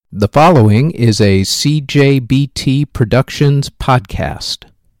The following is a CJBT Productions podcast.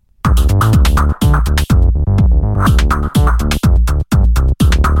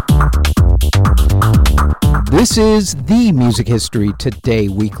 This is the Music History Today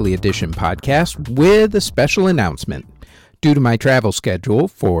Weekly Edition podcast with a special announcement. Due to my travel schedule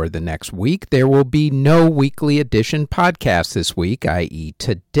for the next week, there will be no weekly edition podcast this week, i.e.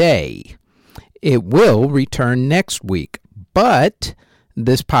 today. It will return next week, but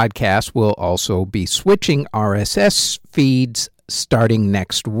this podcast will also be switching RSS feeds starting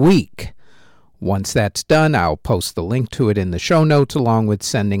next week. Once that's done, I'll post the link to it in the show notes along with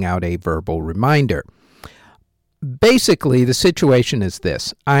sending out a verbal reminder. Basically, the situation is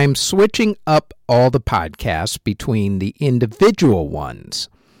this. I'm switching up all the podcasts between the individual ones,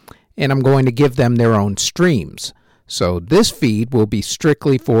 and I'm going to give them their own streams. So this feed will be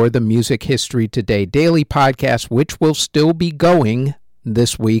strictly for the Music History Today Daily podcast, which will still be going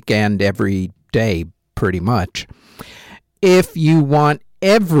this week and every day, pretty much. If you want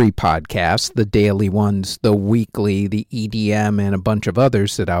every podcast, the daily ones, the weekly, the EDM, and a bunch of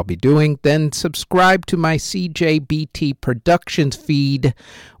others that I'll be doing, then subscribe to my CJBT Productions feed,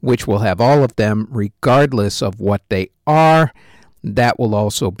 which will have all of them regardless of what they are. That will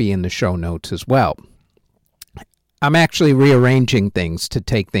also be in the show notes as well. I'm actually rearranging things to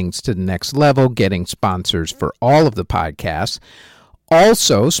take things to the next level, getting sponsors for all of the podcasts.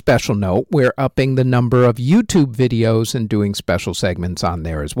 Also, special note, we're upping the number of YouTube videos and doing special segments on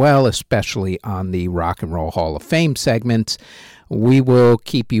there as well, especially on the Rock and Roll Hall of Fame segments. We will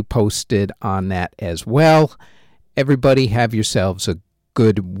keep you posted on that as well. Everybody have yourselves a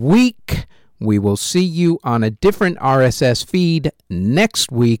good week. We will see you on a different RSS feed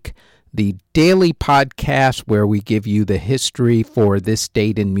next week. The daily podcast where we give you the history for this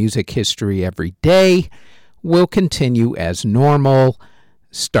date in music history every day will continue as normal,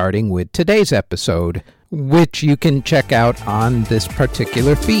 starting with today's episode, which you can check out on this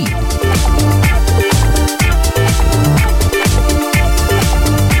particular feed.